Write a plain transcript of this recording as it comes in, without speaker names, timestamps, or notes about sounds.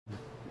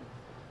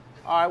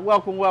All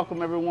right,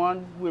 welcome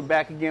everyone. We're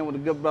back again with the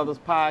Good Brothers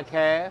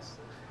podcast.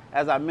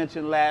 As I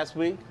mentioned last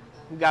week,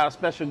 we got a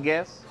special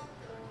guest,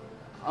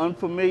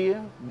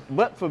 unfamiliar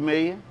but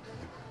familiar,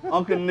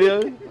 Uncle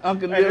Neely.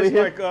 Uncle Neely it's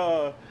here. like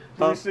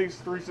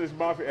 3636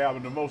 Mafia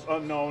album, the most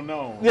unknown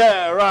known.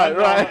 Yeah,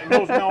 right.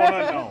 Most known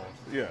unknowns.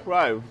 Yeah,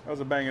 Right. That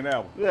was a banging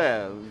album.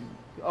 Yeah,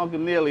 Uncle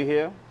Neely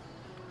here,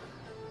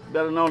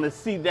 better known as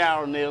C.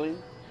 Darryl Neely,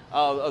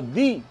 of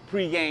Thee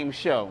Pregame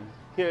Show,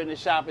 here in the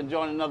shop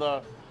enjoying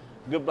another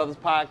Good Brothers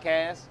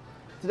podcast.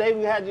 Today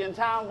we had you in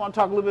town. We're going to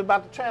talk a little bit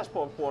about the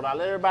transport portal. I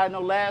let everybody know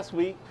last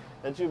week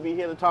that you'll be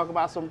here to talk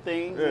about some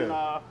things.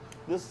 Yeah.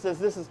 And this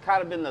has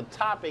kind of been the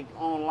topic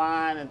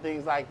online and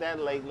things like that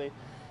lately,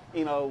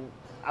 you know,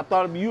 I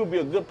thought you would be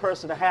a good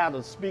person to have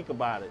to speak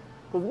about it.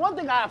 Because one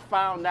thing I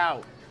found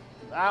out,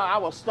 I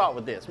will start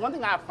with this. One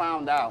thing I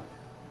found out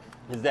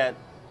is that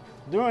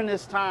during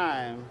this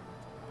time,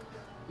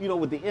 you know,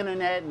 with the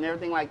internet and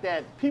everything like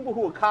that, people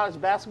who are college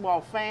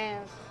basketball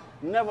fans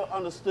never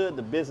understood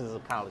the business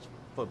of college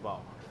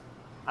football.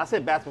 I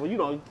said basketball, you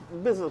know, the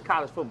business of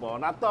college football.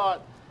 And I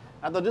thought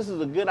this is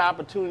a good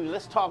opportunity.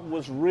 Let's talk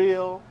what's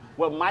real,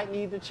 what might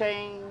need to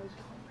change,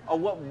 or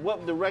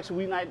what direction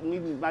we might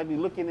be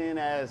looking in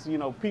as, you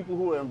know, people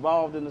who are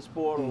involved in the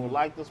sport or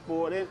like the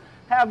sport, and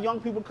have young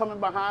people coming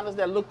behind us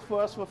that look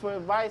for us for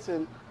advice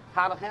and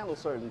how to handle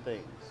certain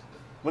things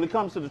when it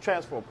comes to the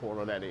transfer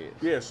portal, that is.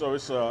 Yeah, so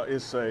it's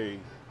a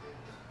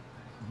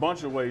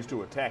bunch of ways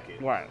to attack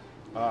it. Right.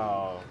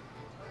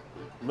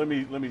 Let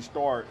me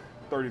start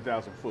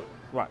 30,000 foot.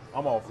 Right.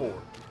 I'm all for it.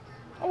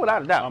 Oh,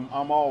 without a doubt.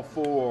 I'm all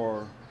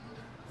for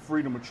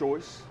freedom of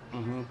choice.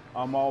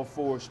 I'm all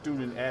for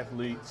student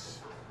athletes.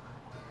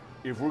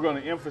 If we're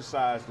going to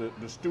emphasize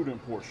the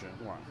student portion,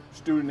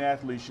 student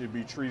athletes should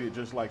be treated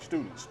just like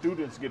students.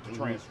 Students get to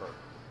transfer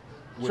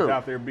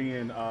without there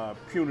being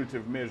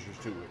punitive measures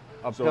to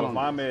it. So if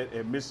I'm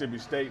at Mississippi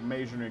State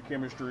majoring in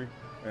chemistry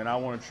and I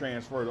want to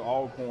transfer to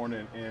Alcorn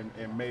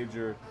and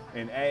major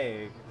in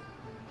ag,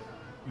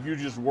 you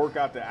just work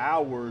out the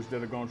hours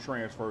that are going to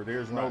transfer.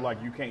 There's no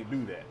like you can't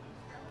do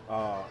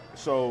that.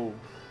 So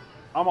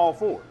I'm all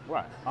for it.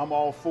 Right. I'm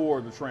all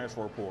for the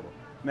transfer portal.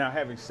 Now,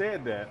 having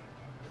said that,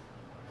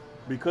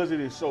 because it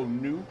is so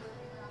new,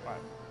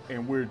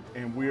 and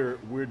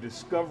we're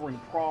discovering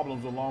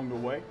problems along the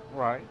way.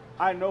 Right.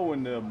 I know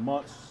in the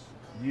months,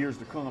 years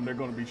to come, there are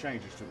going to be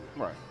changes to it.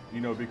 Right.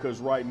 You know, because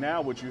right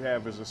now what you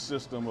have is a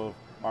system of,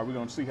 all right, we're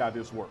going to see how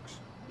this works,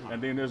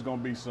 and then there's going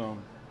to be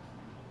some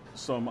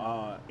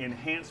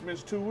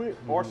enhancements to it,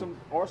 or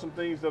some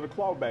things that are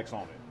clawbacks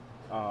on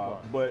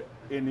it. But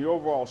in the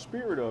overall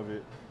spirit of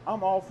it,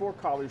 I'm all for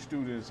college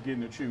students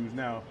getting to choose.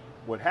 Now,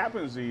 what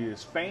happens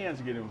is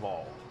fans get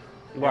involved.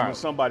 And when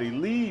somebody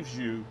leaves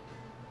you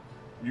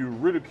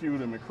ridicule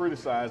them and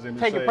criticize them and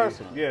Take say, it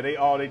personal. yeah,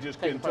 they just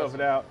couldn't tough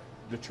it out.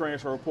 The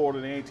transfer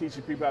portal, they ain't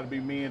teaching people how to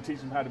be men,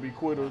 teaching them how to be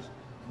quitters.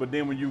 But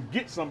then when you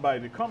get somebody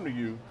to come to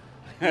you,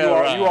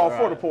 you all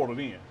for the portal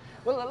then.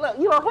 Well, look,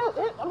 you know,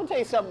 I'm gonna tell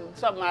you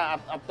something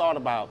I've thought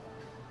about.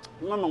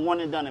 Remember one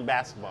and done in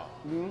basketball.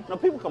 You know,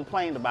 people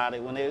complained about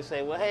it when they would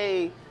say, well,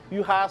 hey,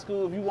 you high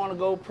school, if you want to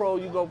go pro,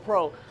 you go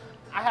pro.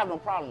 I have no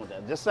problem with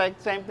that. Just like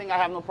same thing, I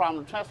have no problem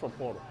with transfer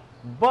portal.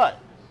 But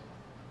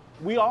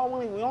we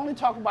only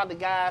talk about the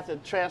guys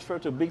that transfer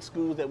to big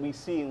schools that we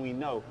see and we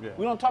know. Yeah.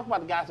 We don't talk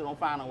about the guys that don't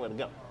find nowhere to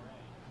go.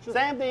 Sure.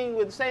 Same thing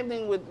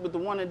with the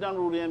one and done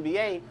rule of the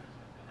NBA.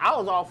 I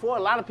was all for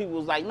it. A lot of people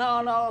was like,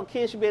 no,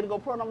 kids should be able to go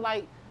pro. And I'm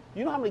like,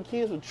 you know how many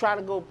kids would try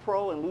to go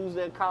pro and lose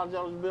their college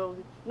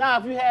eligibility? Now,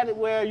 if you had it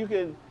where you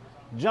could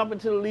jump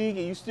into the league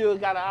and you still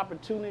got an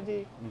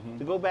opportunity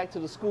to go back to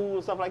the school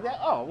and stuff like that,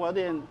 oh, well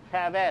then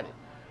have at it.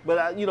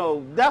 But you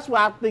know, that's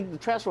why I think the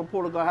transfer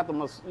portal gonna have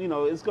to, you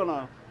know, it's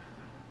gonna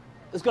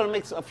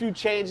make a few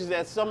changes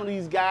that some of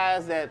these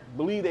guys that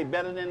believe they're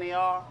better than they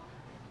are,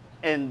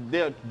 and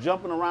they're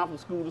jumping around from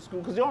school to school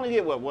because you only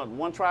get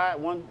one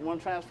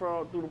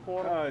transfer through the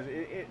portal.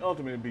 It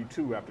ultimately be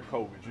two after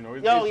COVID. You know.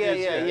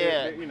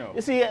 Yeah. You know.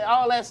 You see,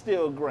 all that's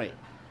still great,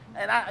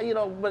 and you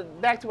know, but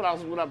back to what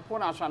the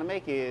point I was trying to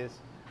make is,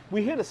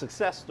 we hear the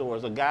success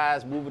stories of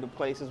guys moving to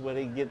places where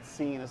they get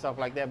seen and stuff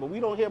like that, but we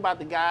don't hear about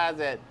the guys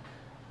that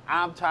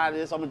I'm tired of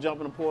this, I'm gonna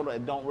jump in the portal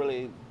and don't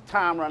really,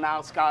 time run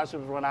out,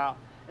 scholarships run out,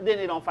 and then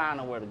they don't find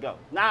nowhere to go.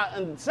 Now,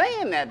 in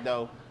saying that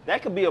though,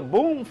 that could be a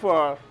boom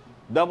for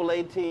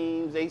AA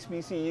teams,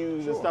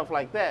 HBCUs, and stuff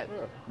like that.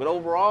 Yeah. But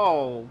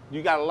overall,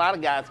 you got a lot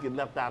of guys get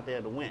left out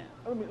there to win.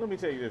 Let me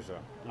tell you this,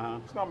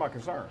 though. It's not my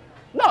concern.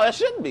 No, it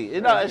shouldn't be.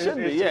 It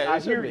shouldn't be. Yeah, I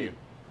hear you.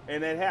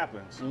 And that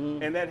happens.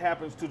 And that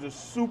happens to the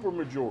super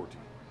majority.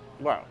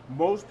 Right.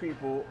 Most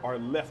people are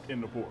left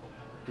in the portal.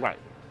 Right.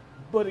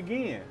 But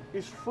again,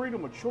 it's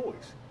freedom of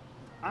choice.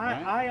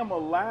 I am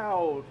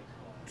allowed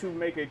to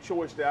make a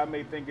choice that I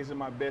may think is in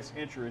my best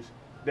interest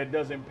that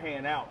doesn't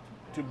pan out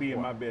to be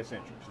in my best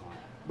interest.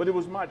 But it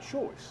was my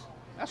choice.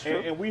 That's true.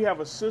 And we have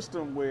a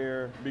system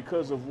where,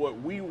 because of what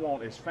we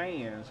want as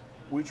fans,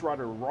 we try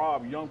to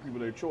rob young people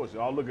of their choices.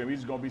 Oh, look at him,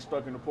 he's going to be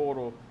stuck in the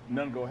portal,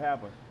 nothing going to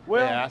happen.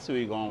 Well, yeah, I see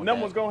where you're going with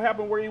nothing was going to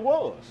happen where he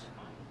was.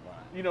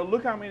 You know,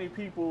 look how many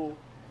people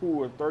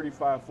who are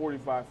 35,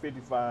 45,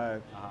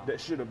 55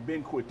 that should have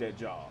been quit that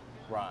job.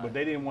 Right. But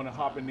they didn't want to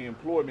hop in the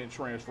employment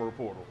transfer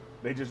portal.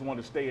 They just want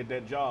to stay at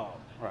that job,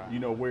 right. you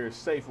know, where it's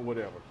safe or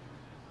whatever.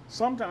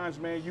 Sometimes,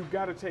 man, you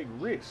got to take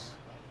risks.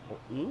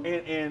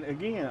 And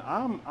again,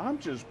 I'm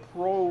just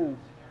pro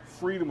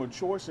freedom of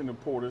choice in the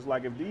portals.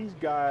 Like if these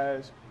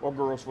guys or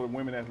girls for the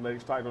women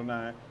athletics Title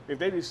IX, if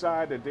they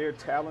decide that their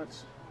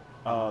talents,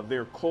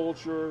 their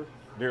culture,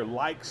 their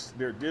likes,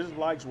 their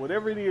dislikes,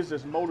 whatever it is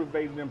that's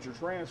motivating them to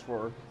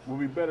transfer will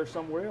be better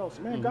somewhere else,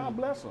 man, God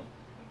bless them.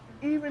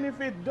 Even if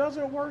it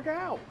doesn't work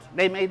out.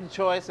 They made the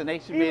choice and they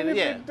should be Even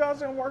if it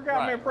doesn't work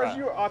out, man, Press,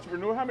 you're an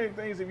entrepreneur. How many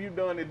things have you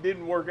done that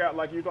didn't work out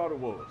like you thought it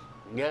was?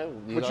 Yeah,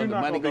 but you're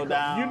not going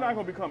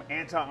to become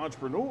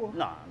anti-entrepreneur.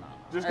 No.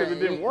 Just because it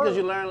didn't work. Because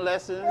you learn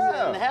lessons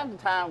and half the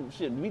time,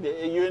 shit,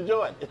 you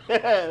enjoy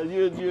it.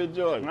 you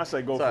enjoy it. And I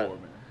say go for it,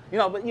 man. You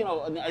know, but you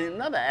know,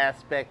 another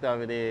aspect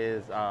of it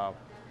is,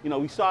 you know,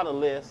 we saw the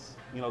list.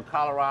 You know,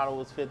 Colorado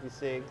was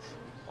 56,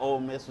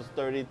 Ole Miss was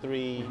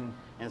 33,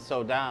 and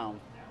so down.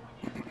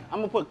 I'm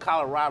gonna put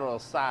Colorado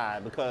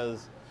aside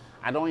because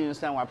I don't even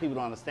understand why people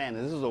don't understand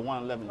this. This is a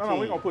 1-11 team. No,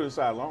 we're gonna put it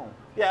aside long.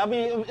 Yeah, I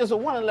mean, it's a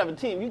 1-11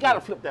 team. You got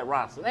to flip that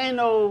roster. There ain't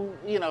no,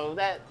 you know,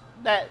 that.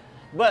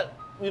 But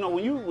you know,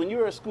 when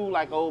you're a school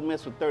like Ole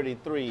Miss with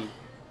 33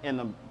 in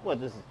the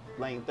this is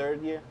Lane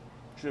third year?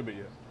 Should be,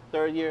 yeah.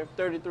 Third year,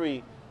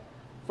 33.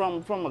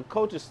 From a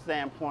coach's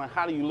standpoint,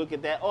 how do you look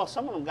at that? Oh,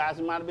 some of them guys,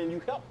 it might have been you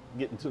helped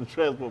get into the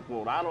transfer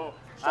portal. I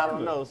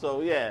don't know.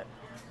 So yeah,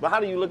 but how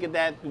do you look at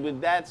that?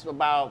 That's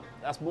about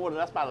a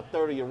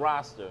third of your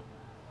roster,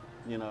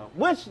 you know.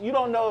 Which you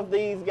don't know if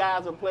these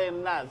guys are playing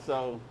or not.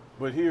 So.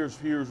 But here's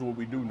what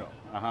we do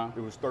know. It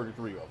was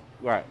 33 of them.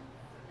 Right.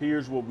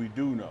 Here's what we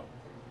do know.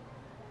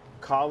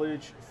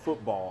 College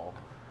football,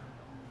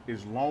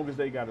 as long as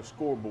they got a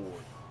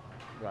scoreboard,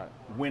 right,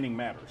 winning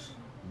matters.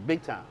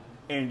 Big time.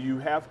 And you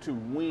have to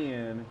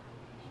win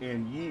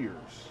in years,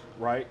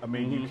 right? I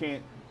mean, you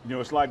can't, you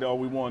know, it's like, oh,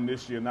 we won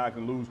this year, now I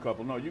can lose a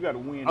couple. No, you got to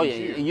win this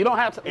year. You don't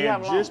have to.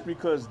 And just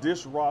because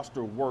this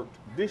roster worked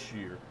this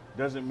year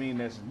doesn't mean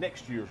that's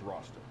next year's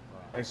roster.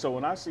 And so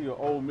when I see an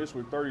Ole Miss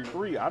with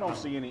 33, I don't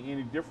see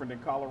any different than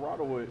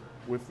Colorado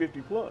with 50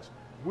 plus.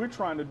 We're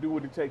trying to do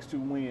what it takes to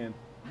win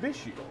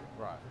this year.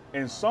 Right.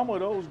 And some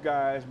of those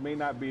guys may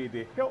not be able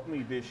to help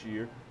me this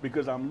year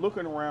because I'm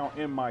looking around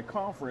in my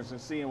conference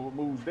and seeing what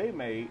moves they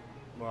made.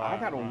 I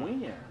got to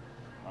win.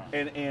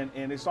 Right.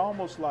 And it's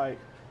almost like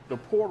the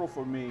portal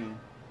for me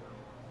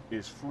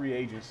is free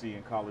agency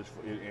in college.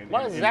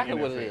 That's exactly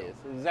what it is.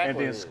 Exactly. And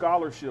then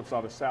scholarships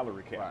are the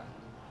salary cap. Right.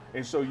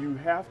 And so you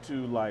have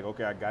to, like,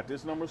 okay, I got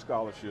this number of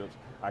scholarships,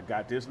 I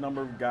got this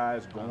number of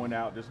guys going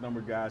out, this number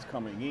of guys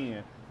coming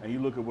in, and you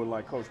look at what,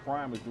 like, Coach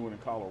Prime is doing in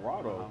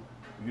Colorado,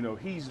 you know,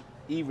 he's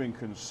even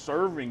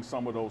conserving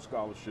some of those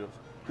scholarships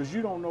because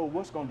you don't know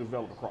what's going to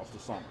develop across the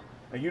summer.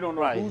 And you don't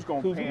know who's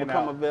going to pan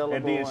out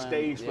and then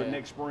stage for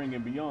next spring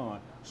and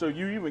beyond. So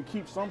you even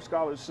keep some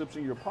scholarships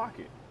in your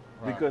pocket.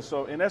 Right. Because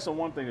and that's the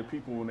one thing that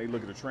people, when they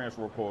look at the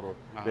transfer portal,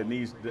 that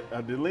needs,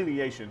 a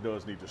delineation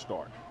does need to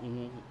start.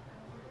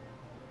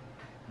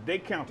 They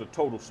count the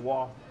total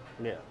swath.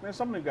 Yeah. Man,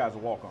 some of them guys are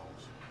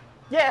walk-ons.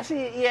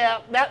 Yeah,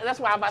 that's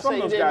why I'm about to say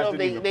you didn't know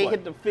if they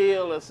hit the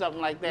field or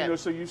something like that. You know,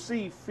 so you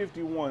see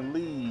 51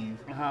 leave,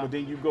 but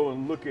then you go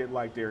and look at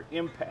like their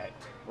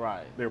impact,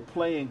 their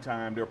playing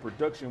time, their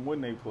production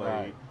when they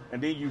played,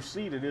 and then you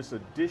see that it's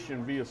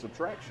addition via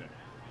subtraction.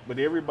 But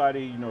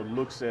everybody, you know,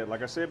 looks at,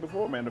 like I said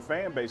before, man, the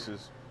fan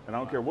bases, and I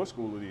don't care what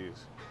school it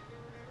is.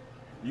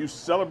 You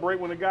celebrate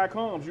when the guy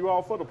comes, you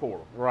all for the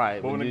portal.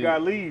 Right. But when the guy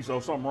leaves,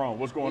 something wrong.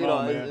 What's going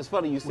on, man? It's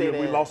funny you say that.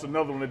 We lost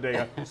another one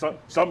today.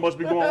 Something must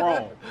be going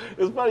wrong.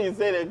 It's funny you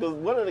say that because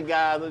one of the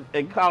guys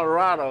in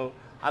Colorado,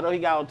 I know he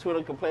got on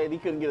Twitter complaining he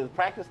couldn't get his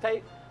practice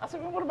tape. I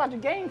said, well, what about your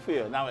game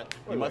field? Now,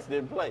 he must have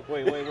didn't play.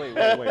 Wait.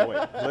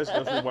 Let's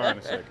rewind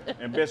a second.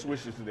 And best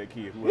wishes to that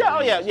kid.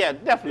 Yeah,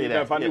 definitely.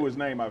 If I knew his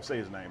name, I would say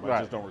his name.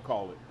 I just don't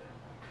recall it.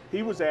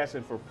 He was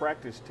asking for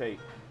practice tape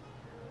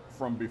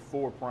from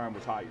before Prime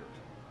was hired.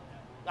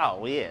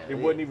 Oh, yeah. It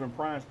wasn't even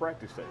Prime's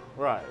practice tape.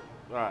 Right.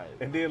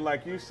 And then,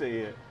 like you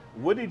said,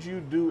 what did you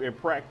do in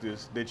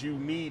practice that you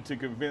need to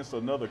convince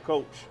another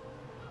coach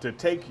to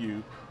take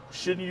you?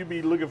 Shouldn't you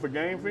be looking for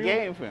game film?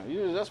 Game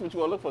film. That's what you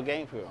want to look for,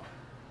 game film.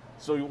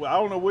 So I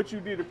don't know what you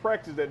did in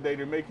practice that day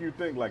to make you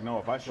think, like, no,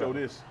 if I show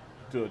this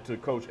to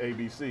Coach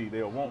ABC,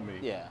 they'll want me.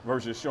 Yeah.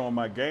 Versus showing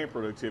my game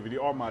productivity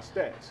or my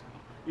stats.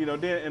 You know,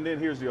 then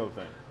here's the other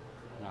thing.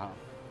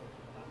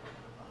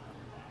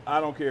 I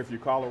don't care if you're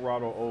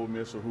Colorado, Ole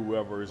Miss, or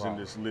whoever is in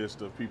this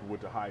list of people with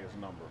the highest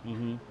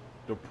number.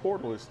 The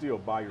portal is still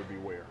buyer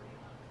beware.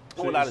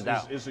 So without a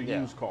doubt. It's a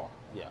used car.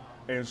 Yeah.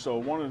 And so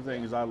one of the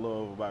things I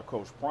love about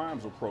Coach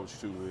Prime's approach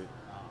to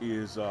it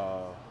is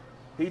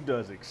he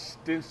does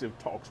extensive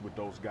talks with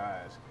those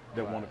guys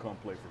that want to come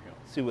play for him.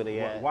 See where they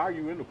at. Why are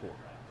you in the portal?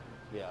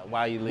 Yeah,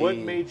 why you leave? What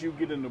made you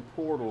get in the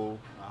portal,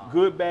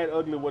 good, bad,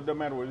 ugly, no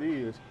matter what it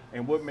is,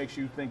 and what makes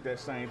you think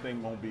that same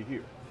thing won't be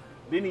here?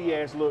 Then he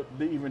asked, look,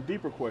 the even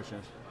deeper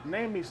questions.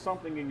 Name me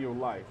something in your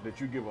life that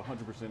you give 100%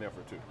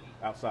 effort to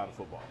outside of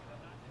football.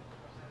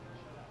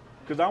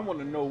 Because I want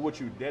to know what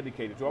you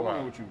dedicated to. I want to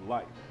know what you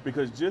like.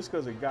 Because just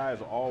because a guy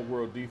is an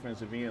all-world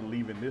defensive end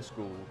leaving this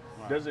school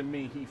doesn't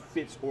mean he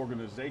fits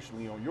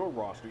organizationally on your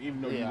roster,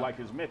 even though you like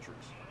his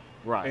metrics.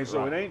 Right. And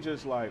so it ain't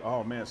just like,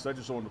 oh man, such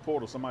and so in the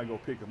portal, somebody go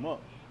pick him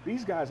up.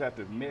 These guys have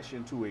to mesh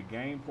into a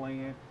game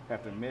plan,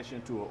 have to mesh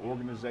into an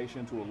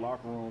organization, to a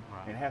locker room,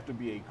 and have to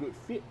be a good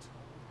fit.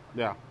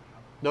 Yeah.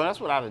 No, that's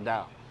without a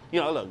doubt.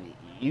 You know, look,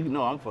 you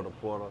know I'm for the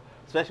portal,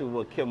 especially with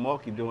what Kim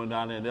Mulkey doing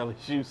down there in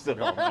LSU. So.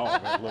 Oh,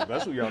 man, look,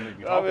 that's who y'all need to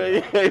be talking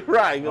about. Yeah,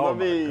 right. Oh,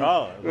 my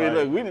God.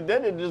 I mean, look,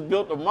 they just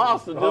built a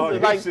monster just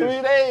in like 3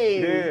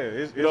 days.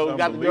 Yeah, it's you know,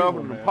 got the girl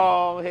from man.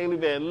 DePaul, Haley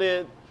Van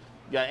Lith.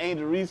 You got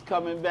Angel Reese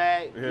coming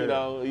back. Yeah. You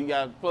know, you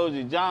got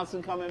Floji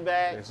Johnson coming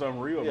back. It's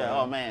unreal, yeah, man.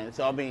 Oh, man.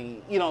 So, I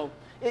mean, you know.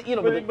 But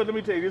let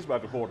me tell you this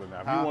about the portal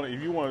now.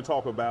 If you want to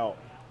talk about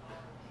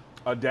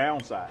a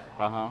downside,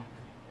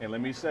 and let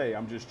me say,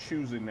 I'm just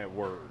choosing that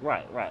word.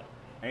 Right.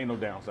 Ain't no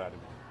downside to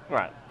me.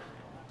 Right.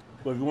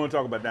 But if you want to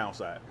talk about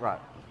downside.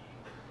 Right.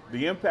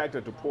 The impact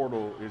that the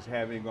portal is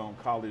having on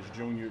college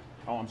juniors,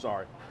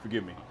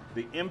 forgive me.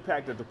 The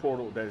impact that the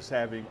portal that is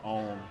having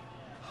on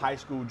high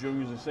school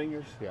juniors and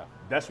seniors,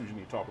 that's what you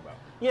need to talk about.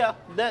 Yeah,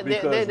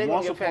 because they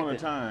once upon a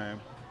time,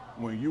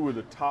 when you were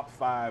the top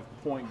 5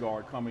 point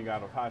guard coming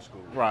out of high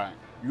school,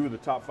 you were the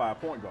top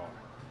 5 point guard.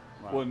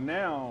 Right. Well,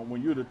 now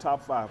when you're the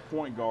top 5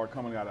 point guard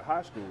coming out of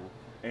high school,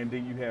 and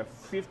then you have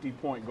 50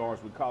 point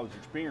guards with college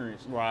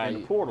experience in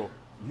the portal,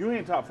 you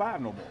ain't top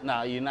 5 no more.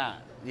 No, you're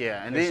not.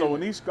 Yeah, and so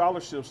when these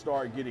scholarships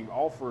start getting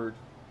offered,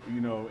 you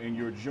know, in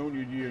your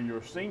junior year and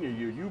your senior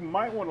year, you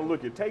might want to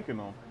look at taking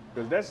them.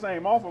 Because that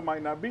same offer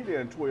might not be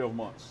there in 12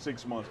 months,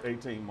 6 months,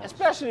 18 months.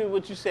 Especially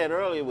what you said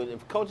earlier, with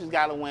if coaches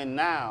got to win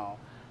now,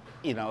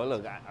 you know,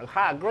 look,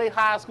 a great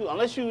high school,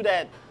 unless you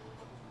that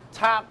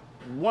top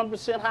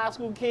 1% high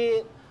school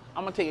kid,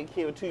 I'm gonna take a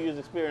kid with 2 years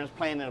experience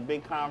playing in a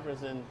big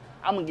conference, and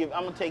I'm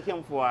gonna take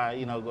him for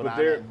go down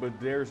there. But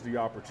there's the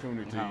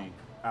opportunity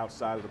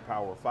outside of the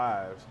Power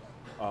Fives,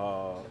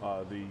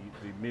 the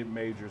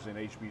mid-majors and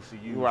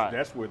HBCUs. Right.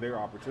 That's where their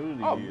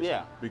opportunity is.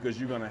 Yeah. Because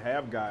you're gonna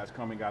have guys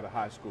coming out of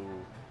high school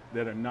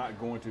that are not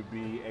going to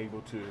be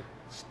able to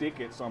stick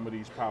at some of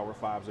these Power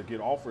Fives or get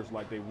offers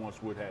like they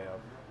once would have,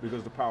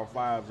 because the Power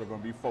Fives are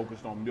going to be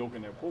focused on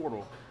milking that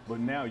portal.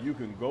 But now you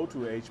can go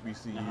to a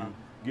HBCU,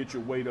 get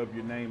your weight up,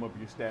 your name up,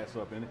 your stats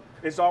up. And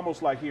it's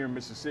almost like here in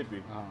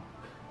Mississippi,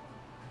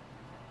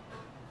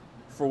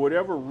 for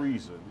whatever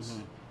reasons,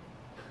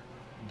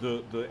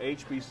 the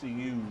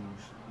HBCUs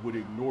would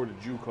ignore the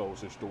JUCOs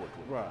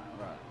historically. Right.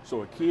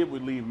 So a kid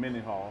would leave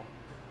Mendenhall,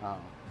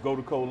 go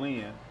to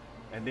Colin,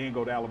 and then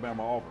go to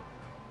Alabama Auburn.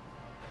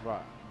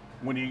 Right.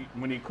 When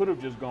he could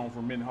have just gone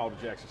from Mendenhall to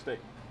Jackson State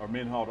or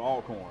Mendenhall to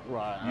Alcorn.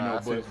 Right. You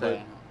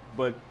know,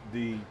 but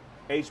the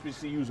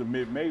HBCUs or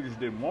mid-majors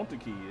didn't want the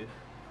kid.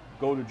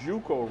 Go to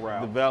JUCO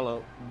route.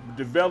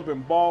 Develop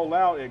and ball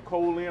out at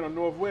Colin or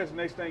Northwest.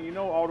 Next thing you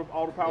know, all the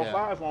Power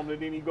Fives want him,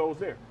 and then he goes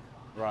there.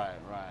 Right.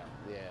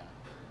 Yeah.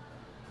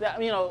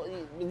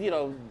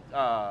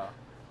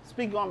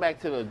 Going back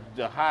to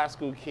the high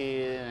school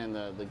kid and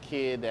the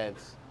kid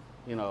that's,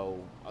 you know,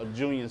 a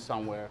junior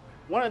somewhere.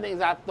 One of the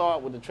things I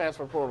thought with the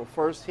transfer portal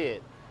first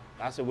hit,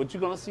 I said, what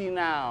you're going to see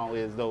now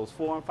is those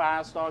 4- and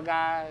 5-star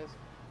guys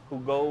who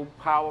go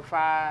Power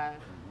 5,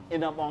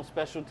 end up on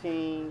special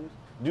teams,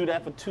 do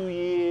that for 2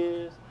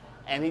 years,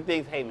 and he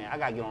thinks, hey, man, I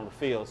got to get on the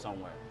field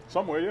somewhere.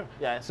 Somewhere,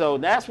 Yeah, so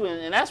that's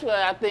when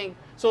I think,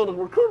 so the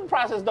recruiting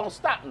process don't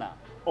stop now.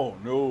 Oh,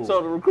 no.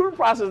 So the recruiting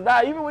process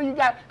now, even when you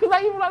got,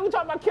 because even like we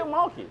talked about Kim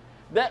Mulkey.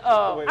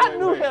 I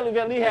knew Haley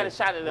Van Lith had a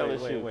shot at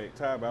LSU. Wait,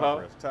 time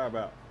out.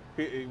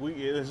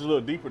 It's a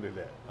little deeper than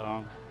that.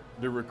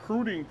 The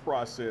recruiting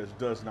process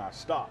does not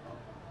stop.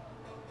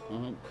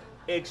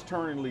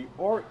 Externally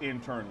or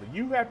internally.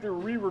 You have to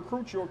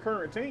re-recruit your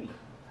current team.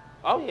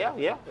 Oh,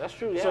 yeah, that's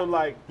true. Yeah. So,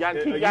 like, you want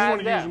to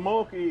use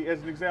Mulkey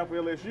as an example,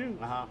 LSU.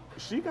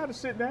 She got to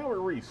sit down with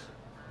Reese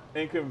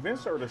and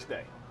convince her to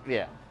stay.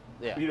 Yeah.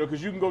 You know,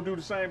 because you can go do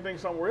the same thing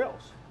somewhere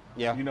else.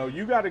 Yeah. You know,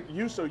 you have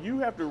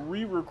to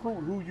re-recruit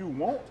who you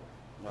want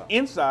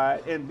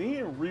inside, and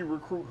then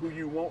re-recruit who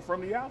you want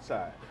from the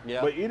outside.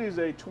 Yeah. But it is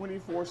a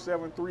 24/7,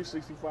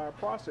 365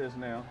 process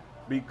now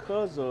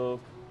because of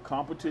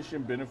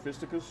competition benefits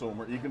the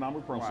consumer,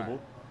 economic principle,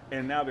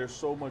 and now there's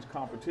so much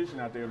competition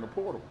out there in the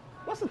portal.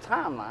 What's the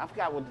timeline? I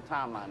forgot what the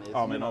timeline is.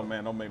 Oh man,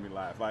 don't make me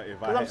laugh.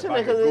 If I because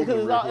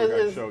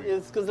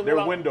there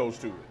are windows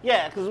to it.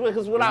 Yeah,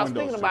 because what I was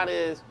thinking about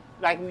is,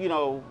 like, you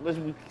know,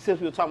 since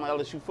we were talking about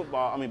LSU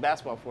football,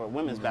 basketball for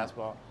women's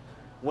basketball,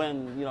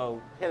 when, you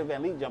know, Haley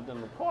Van Lith jumped in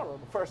the portal,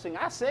 the first thing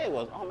I said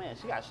was, oh man,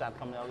 she got a shot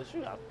coming to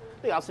LSU. I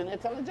think I was sitting there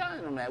telling John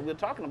and them that. We were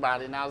talking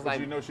about it, and I was like,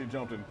 you know she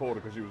jumped in the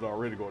portal because she was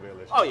already going to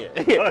LSU. Oh yeah.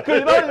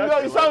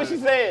 Because you saw what she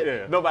said.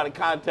 Yeah. Nobody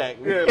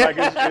contact me. Yeah, like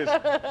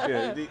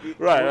when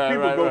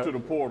people go to the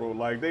portal,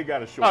 like, they got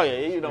to show. Oh yeah,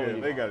 you know.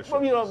 They got to show.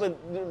 Well, you know,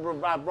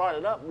 but I brought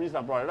it up. The reason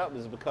I brought it up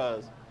is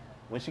because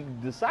when she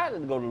decided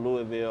to go to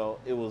Louisville,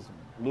 it was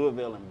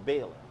Louisville and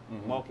Baylor.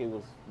 Mulkey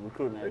was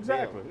recruiting at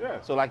Exactly, Baylor.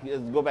 yeah. So like,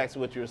 go back to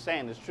what you were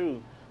saying, it's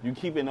true. You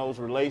keep in those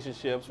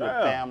relationships with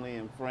family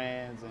and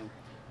friends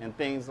and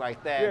things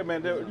like that. Yeah,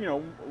 man, you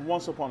know,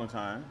 once upon a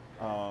time,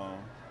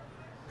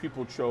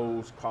 people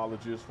chose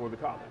colleges for the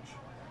college.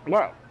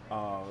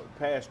 Wow.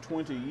 Past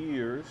 20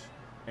 years,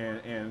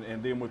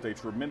 and then with a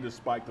tremendous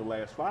spike the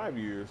last 5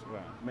 years,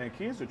 man,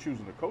 kids are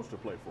choosing the coach to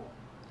play for.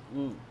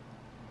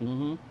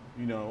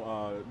 You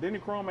know, Denny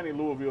Crum ain't in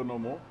Louisville no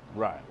more.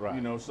 Right.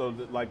 You know, so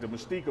like the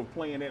mystique of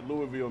playing at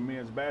Louisville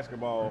men's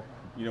basketball,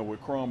 you know,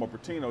 with Crum or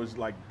Patino is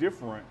like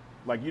different.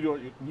 Like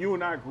you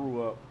and I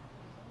grew up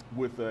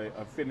with a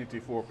affinity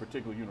for a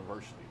particular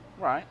university.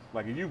 Right.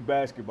 Like if you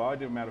basketball, it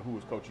didn't matter who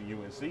was coaching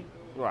UNC.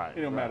 Right. It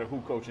didn't matter who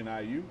coaching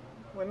IU.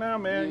 Well, now,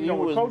 man, You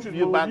with was- coaches,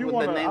 you about you with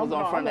want the names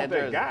on front of that that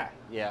jersey. guy.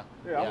 Yeah.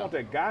 I want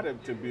that guy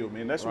to build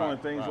me. And that's one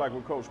of the things, Right. like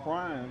with Coach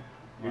Prime,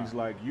 is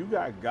like you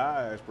got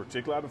guys,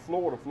 particularly out of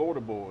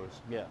Florida boys,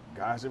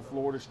 guys at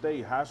Florida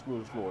State, high school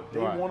at Florida, they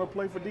want to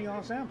play for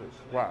Deion Sanders.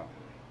 Wow.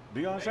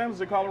 Deion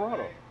Sanders in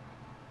Colorado.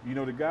 You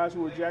know, the guys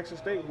who were at Jackson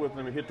State with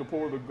him and hit the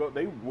portal,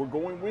 they were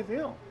going with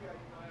him.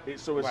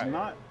 So it's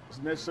not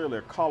necessarily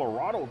a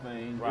Colorado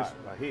thing, it's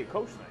a head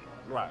coach thing.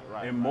 Right.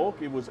 And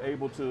Mulkey was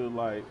able to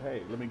like,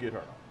 hey, let me get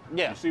her.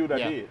 Yeah. You see what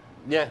I did?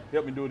 Yeah.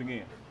 Help me do it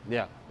again.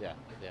 Yeah.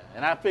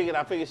 And I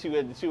figured she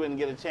wouldn't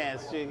get a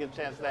chance. She didn't get a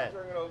chance to that.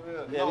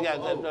 Yeah,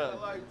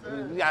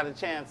 we got a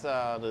chance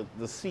to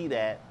see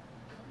that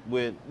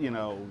with, you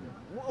know,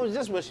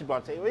 just what she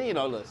brought to you. You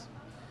know, listen,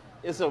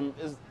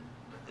 it's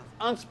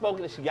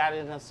unspoken that she got it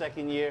in her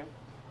second year,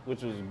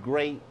 which was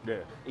great. Yeah.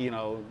 You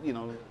know,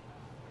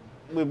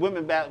 with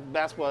women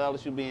basketball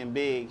LSU being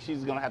big,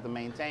 she's gonna have to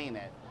maintain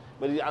that.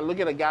 But I look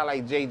at a guy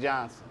like Jay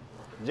Johnson.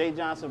 Jay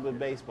Johnson with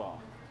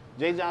baseball.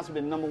 Jay Johnson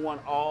been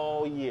 #1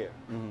 all year.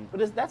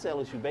 But that's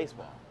LSU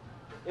baseball.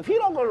 If he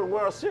don't go to the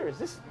World Series,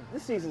 this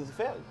season's a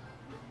failure.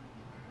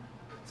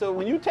 So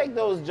when you take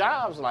those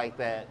jobs like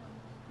that,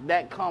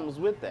 that comes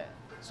with that.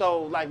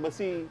 So like, but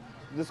see,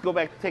 just go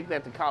back, take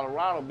that to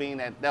Colorado, being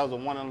that was a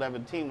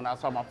 1-11 team when I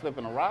was talking about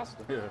flipping a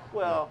roster. Yeah.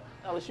 Well,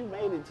 LSU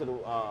made it to the,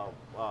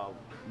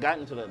 got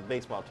into the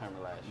baseball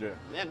tournament last year.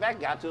 In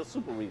fact, got to a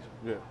super region.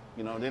 Yeah.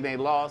 You know, then they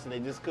lost and they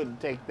just couldn't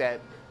take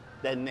that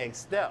next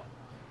step.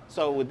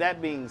 So with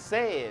that being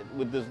said,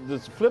 with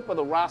this flip of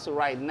the roster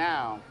right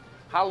now,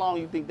 how long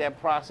do you think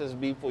that process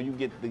be before you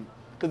get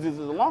because it's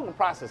a longer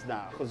process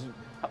now,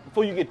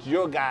 before you get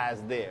your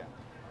guys there.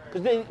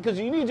 Because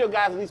you need your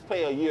guys at least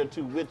play a year or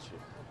two with you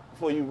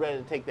before you're ready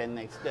to take that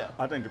next step.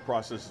 I think the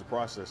process is a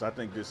process. I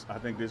think this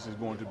is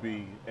going to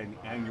be an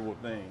annual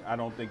thing. I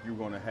don't think you're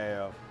going to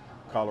have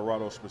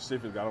Colorado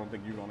specific. I don't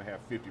think you're going to have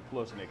 50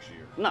 plus next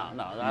year. No,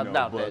 I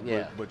doubt that.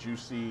 Yeah. But you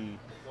see,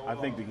 I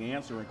think the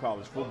answer in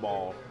college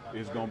football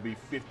is going to be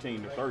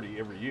 15 to 30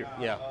 every year.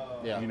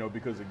 Yeah. You know,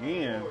 because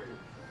again,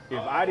 if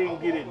I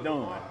didn't get it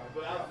done,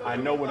 I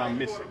know what I'm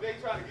missing.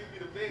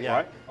 Yeah.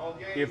 Right?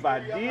 If I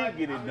did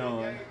get it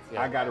done,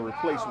 I got to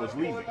replace what's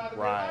leaving.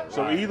 Right.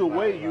 So either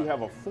way, you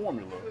have a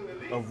formula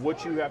of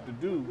what you have to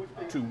do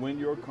to win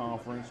your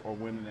conference or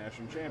win the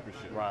national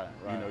championship. Right.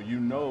 You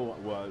know,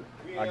 well,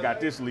 I got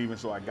this leaving,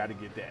 so I got to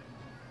get that.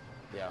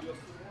 Yeah.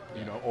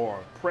 You know,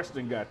 or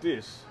Preston got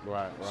this.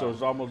 Right. So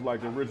it's almost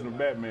like the original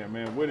Batman,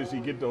 man. Where does he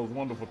get those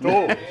wonderful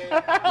toys?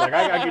 Like, I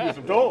got to give you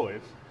some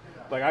toys.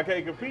 Like, I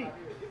can't compete.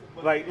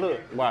 Like, look,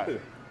 the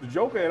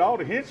Joker had all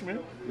the henchmen.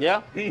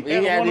 Yeah. He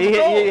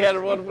had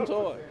a wonderful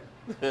toy.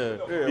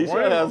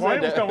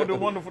 Wayne was coming with the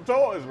wonderful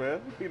toys, man.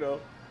 You know.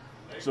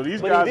 So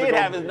these But guys he did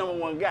have his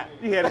 #1 guy.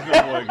 He had his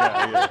 #1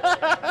 guy,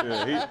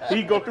 yeah.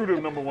 He go through the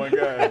 #1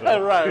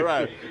 guys.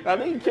 Right. I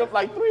think he killed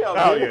like 3 of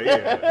them. Oh,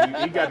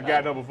 yeah. He got the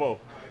guy #4.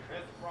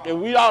 And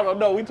we all don't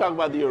know. We talk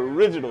about the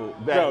original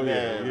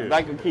Batman,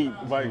 Michael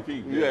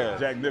Keaton. Yeah.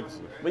 Jack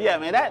Nicholson. But yeah,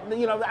 man, I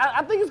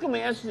think it's gonna be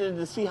interesting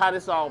to see how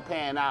this all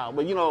pan out.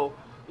 But you know,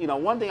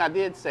 one thing I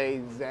did say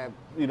is that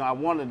I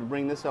wanted to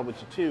bring this up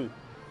with you too,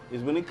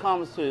 is when it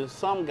comes to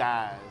some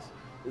guys,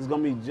 it's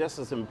gonna be just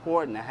as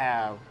important to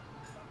have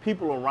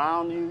people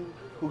around you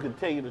who can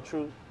tell you the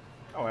truth.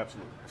 Oh,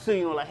 absolutely. So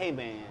like, hey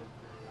man,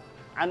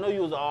 I know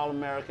you was an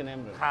All-American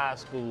in high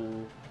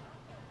school.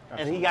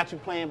 And he got you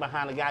playing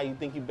behind a guy you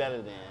think you're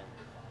better than.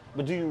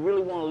 But do you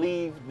really want to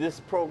leave this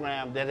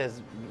program that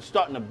is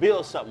starting to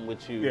build something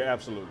with you? Yeah,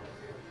 absolutely.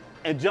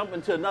 And jump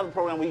into another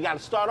program where you got to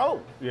start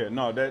over? Yeah,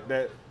 no,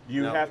 that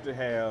you have to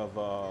have,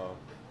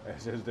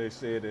 as they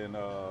said in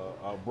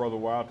Brother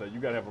Wilder, you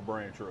got to have a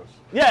brain trust.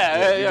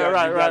 Right.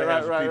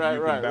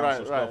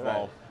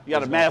 You got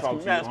to mass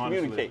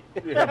communicate.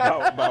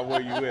 about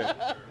where you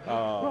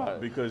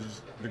at.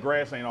 Because the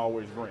grass ain't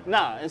always green.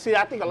 Nah, and see,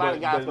 I think a lot of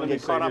guys going to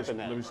get caught up in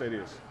that. Let me say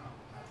this.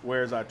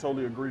 Whereas I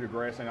totally agree the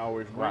grass ain't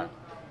always green,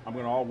 I'm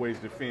going to always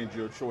defend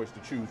your choice to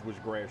choose which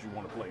grass you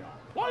want to play on.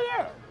 Oh,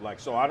 yeah.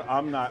 Like, so I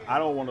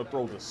don't want to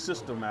throw the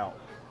system out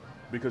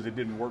because it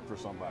didn't work for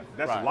somebody.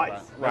 That's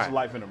life. That's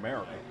life in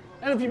America.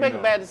 And if you make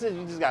a bad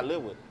decision, you just got to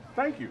live with it.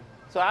 Thank you.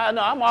 So I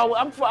know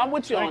I'm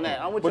with you on that.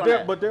 I'm with you on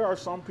that. But there are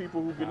some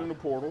people who get in the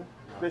portal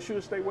they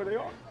should stay where they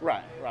are.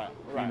 Right.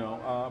 You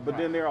know, but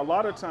then there are a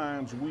lot of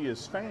times we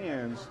as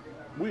fans,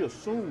 we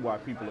assume why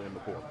people are in the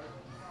portal.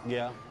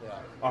 Yeah.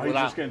 Oh, he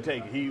just can't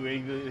take it. He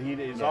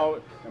is all,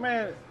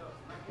 man.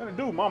 The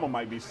dude, mama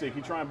might be sick.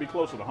 He trying to be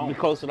closer to home. Be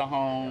closer to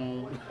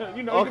home.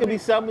 You know, or it could be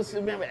something.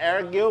 Remember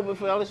Eric Gilbert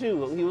for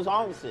LSU? He was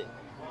homesick.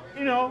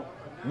 You know.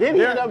 Then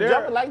he ended up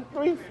jumping like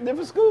 3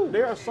 different schools.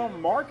 There are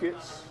some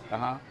markets.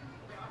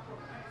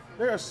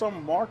 There are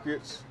some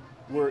markets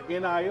where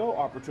NIL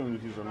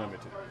opportunities are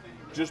limited,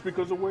 just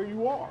because of where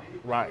you are.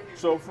 Right.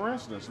 So, for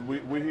instance,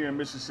 we're here in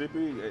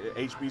Mississippi,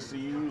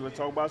 HBCUs. Let's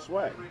talk about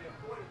swag.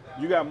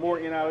 You got more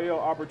NIL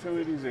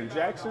opportunities in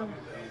Jackson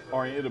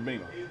or in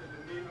Itabena.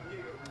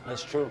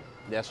 That's true.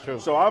 That's true.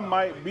 So I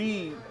might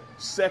be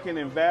second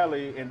in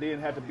Valley and then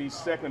have to be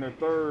second or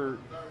third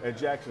at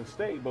Jackson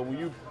State. But when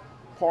you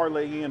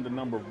parlay in the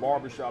number of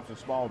barbershops and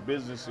small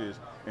businesses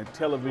and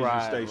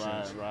television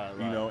stations,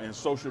 you know, and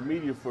social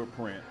media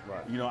footprint,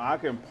 you know, I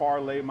can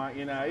parlay my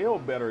NIL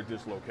better at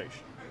this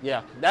location.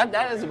 Yeah,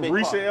 that is a big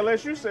Reese part. at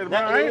LSU said,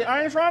 man,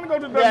 I ain't trying to go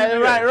to the Yeah,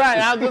 WNBA. right.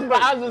 I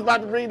was just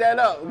about to bring that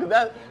up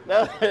because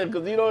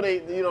you know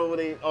when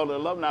they on the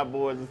alumni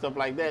boards and stuff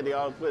like that, they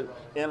always put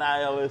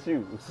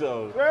NILSU.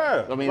 So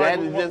yeah, I mean like,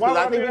 that is just because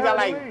I think we got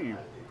like leave?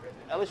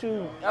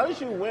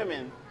 LSU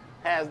women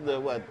has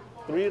the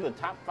 3 of the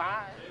top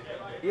 5.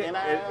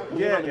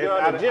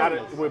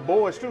 With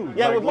boys too.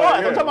 Yeah, with boys.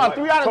 I'm talking about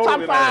 3 out of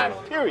the top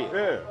 5. Period.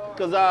 Yeah.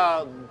 Because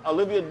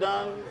Olivia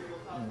Dunn,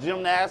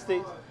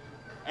 gymnastics.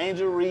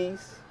 Angel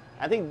Reese,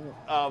 I think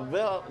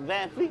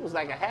Van Fleet was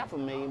like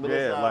 $500,000, but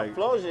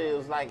Flozier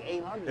was like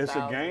 $800,000. It's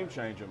a game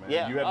changer, man.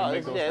 Yeah. You have to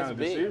make those kind of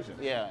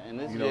decisions. Yeah, and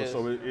it's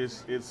so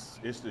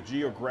it's the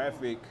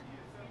geographic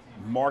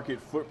market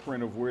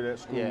footprint of where that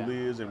school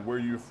is and where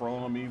you're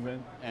from,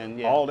 even,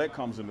 and all that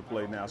comes into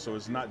play now. So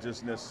it's not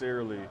just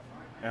necessarily,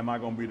 am I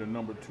going to be the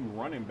number 2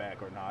 running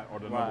back or not, or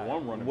the number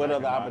 1 running what back?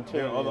 Other opportunities?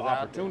 There are other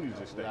opportunities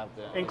at stake,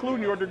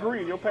 including your degree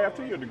and your path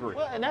to your degree.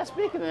 Well, and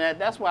speaking of that,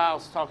 that's why I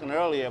was talking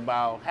earlier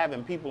about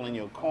having people in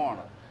your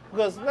corner.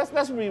 Because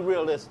let's be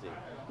realistic.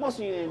 Most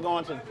of you ain't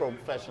going to the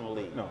professional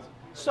league. No.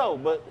 So,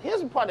 but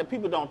here's the part that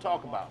people don't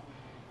talk about.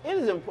 It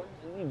is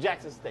important.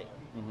 Jackson State.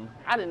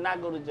 I did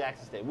not go to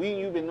Jackson State.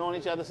 You've been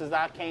knowing each other since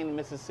I came to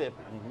Mississippi.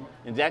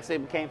 And Jackson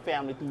State became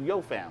family through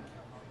your family.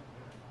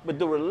 But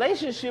the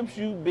relationships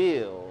you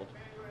build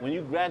when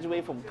you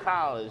graduate from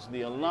college,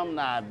 the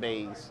alumni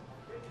base,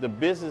 the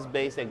business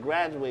base that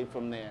graduate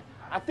from there,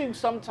 I think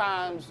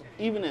sometimes,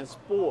 even in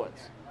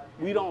sports,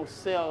 we don't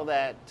sell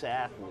that to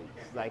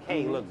athletes. Like,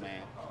 hey, look,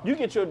 man, you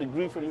get your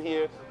degree from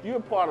here, you're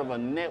part of a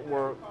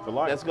network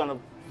that's going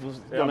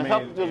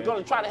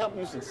to try to help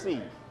you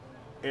succeed.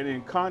 And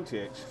in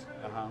context,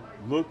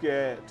 look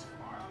at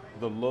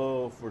the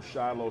love for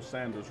Shiloh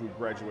Sanders, who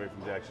graduated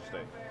from Jackson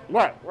State.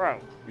 Right.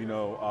 You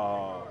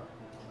know,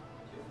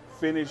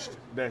 finished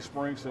that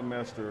spring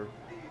semester,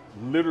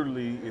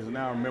 literally is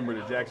now a member of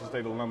the Jackson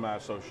State Alumni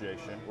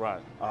Association.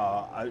 Right.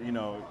 You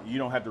know, you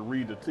don't have to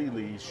read the tea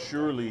leaves.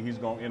 Surely he's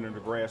going to enter the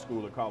grad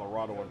school of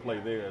Colorado and play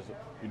there as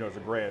a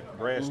grad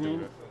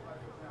student.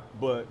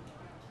 But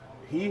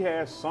he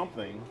has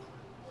something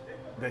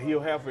that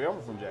he'll have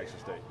forever from Jackson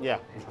State. Yeah.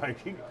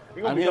 Like he's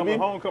going to be coming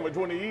home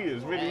 20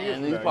 years, 50 years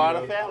and he's part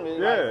of the family.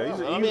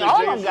 Yeah.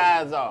 All them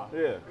guys are.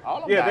 Yeah.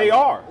 All them guys they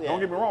are. Yeah. Don't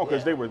get me wrong,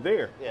 because they were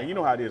there. Yeah. And you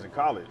know how it is in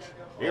college.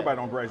 Everybody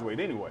don't graduate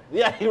anyway.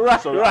 Yeah, right.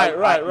 So right.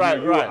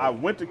 I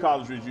went to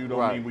college with you,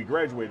 don't mean we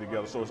graduated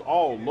together. So it's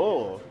all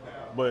love,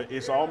 but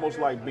it's almost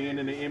like being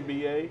in the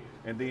NBA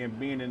and then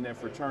being in that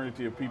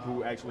fraternity of people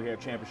who actually have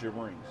championship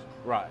rings.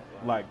 Right.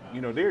 Like,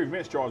 you know, there are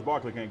events Charles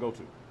Barkley can't go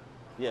to.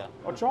 Yeah.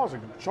 Oh, Charles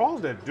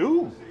that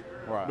dude.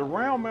 Right. The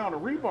round mound, the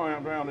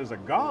rebound round is a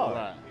god.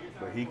 Right.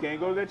 But he can't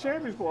go to that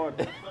champions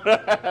party.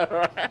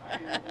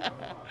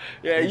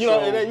 Yeah, you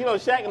know,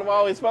 Shaq and them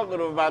always spoke with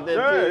him about that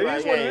too. Yeah, it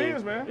is what it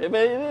is, man. It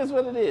is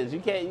what it is. You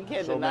can't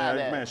deny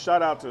that. Man,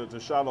 shout out to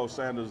Shiloh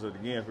Sanders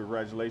again.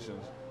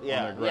 Congratulations on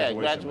their graduation.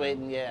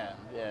 Graduating. Man.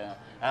 Yeah.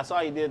 I saw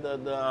he did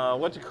the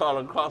what you call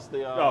it, across the.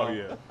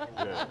 Yeah.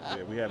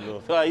 We had a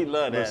little. So he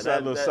loved that.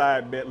 Little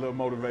side bet, little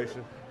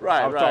motivation.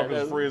 Right. I was talking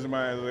to friends of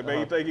mine. Like, man,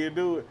 you think he'll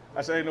do it?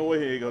 I said, ain't no way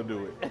he ain't gonna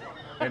do it.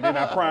 And then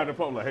I primed the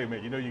pump like, hey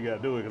man, you know you gotta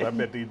do it because I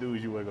bet these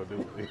dudes you ain't gonna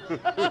do it.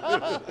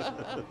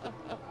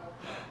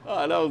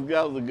 Oh,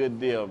 that was a good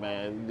deal,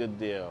 man. Good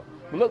deal.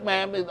 But look,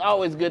 man, it's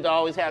always good to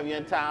always have you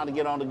in town to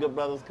get on the Good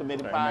Brothers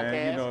Committee podcast.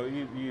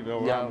 Man, you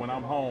know, when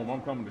I'm home,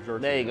 I'm coming to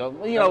church. There you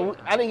go. You know,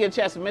 I didn't get a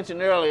chance to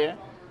mention earlier.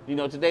 You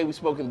know, today we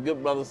spoke at the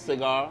Good Brothers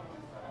Cigar.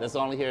 That's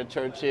only here at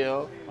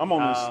Churchill. I'm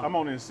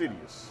on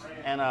Insidious.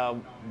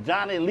 And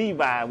Johnny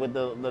Levi with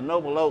the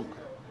Noble Oak.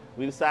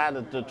 We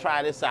decided to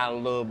try this out a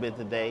little bit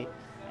today.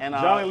 And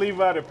Johnny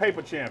Levi, the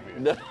paper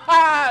champion.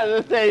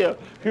 Let's tell you.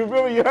 You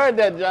remember you heard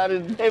that, Johnny,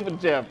 the paper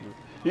champion.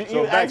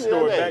 So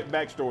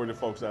backstory to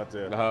folks out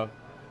there.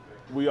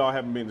 We all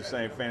haven't been in the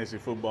same fantasy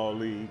football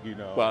league, you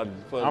know.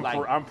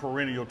 I'm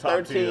perennial top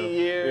 13 tier.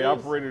 years. Yeah,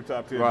 I'm perennial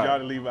top tier. Right.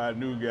 Johnny Levi,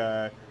 new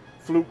guy.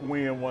 Fluke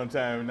win one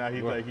time, and now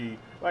he think he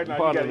like, now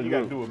you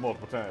got to do it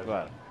multiple times.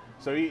 Right.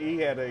 So he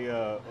had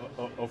a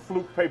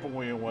fluke paper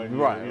win one year.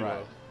 Right, you right.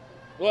 know.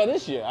 Well,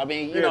 this year, I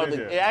mean, you know,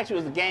 it actually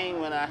was the game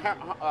when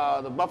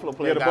the Buffalo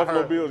player got Buffalo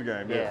hurt. Bills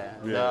game.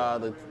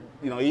 Yeah.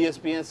 You know,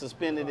 ESPN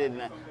suspended it,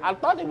 and I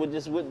thought they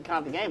wouldn't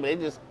count the game, but they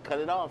just cut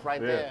it off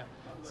right there.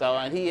 So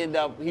and he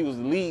was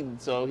leading,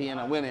 so he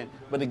ended up winning.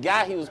 But the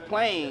guy he was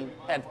playing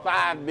had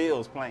 5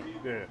 Bills playing.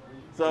 Yeah.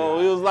 So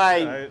it was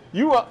like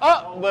you were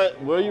up,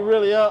 but were you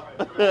really up?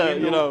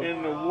 You know.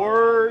 In the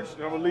words,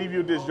 I'm gonna leave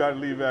you this, Johnny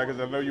Lee, because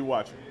I know you're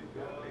watching.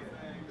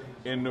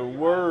 In the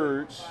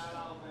words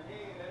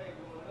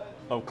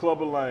of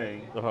Clubber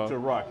Lang to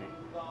Rocky,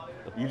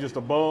 you just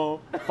a bum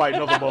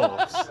fighting other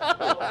bums.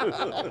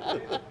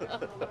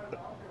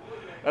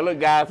 And look,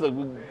 guys, look,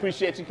 we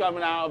appreciate you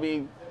coming out. I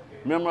mean,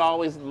 remember,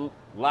 always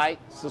like,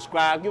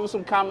 subscribe, give us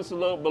some comments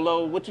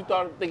below what you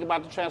think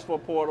about the transfer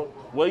portal,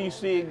 where you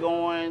see it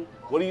going,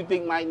 what do you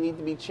think might need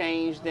to be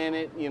changed in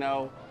it, you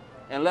know,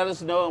 and let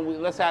us know,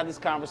 and let's have this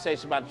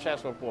conversation about the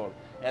transfer portal.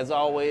 As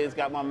always,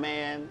 got my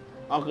man,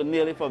 Uncle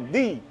Neely from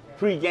Thee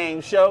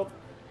Pregame Show,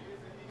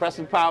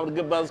 Preston Power, the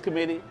Good Brothers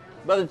Committee.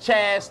 Brother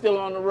Chad still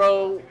on the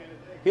road.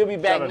 He'll be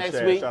back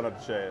next week. Shout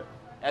out to Chad.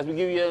 As we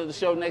give you the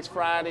show next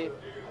Friday,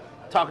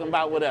 talking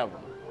about whatever.